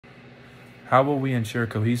How will we ensure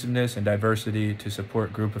cohesiveness and diversity to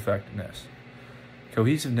support group effectiveness?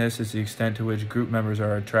 Cohesiveness is the extent to which group members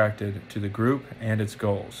are attracted to the group and its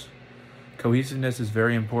goals. Cohesiveness is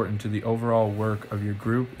very important to the overall work of your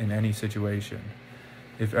group in any situation.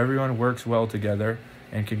 If everyone works well together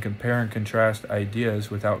and can compare and contrast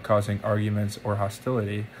ideas without causing arguments or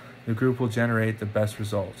hostility, the group will generate the best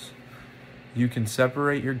results. You can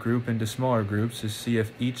separate your group into smaller groups to see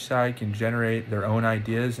if each side can generate their own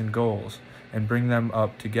ideas and goals and bring them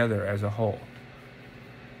up together as a whole.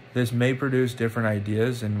 This may produce different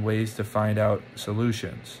ideas and ways to find out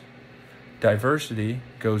solutions. Diversity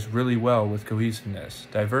goes really well with cohesiveness.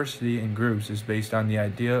 Diversity in groups is based on the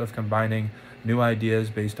idea of combining new ideas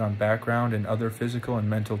based on background and other physical and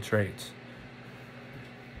mental traits.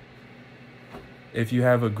 If you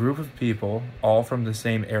have a group of people all from the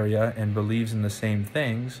same area and believes in the same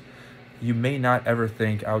things, you may not ever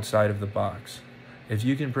think outside of the box. If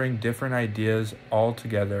you can bring different ideas all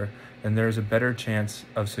together, then there is a better chance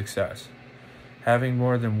of success. Having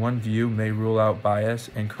more than one view may rule out bias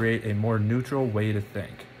and create a more neutral way to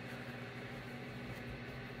think.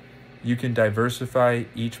 You can diversify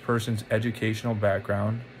each person's educational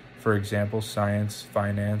background, for example, science,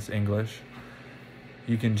 finance, English.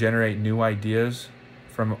 You can generate new ideas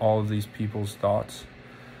from all of these people's thoughts,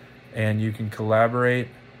 and you can collaborate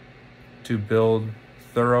to build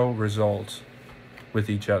thorough results with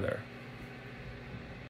each other.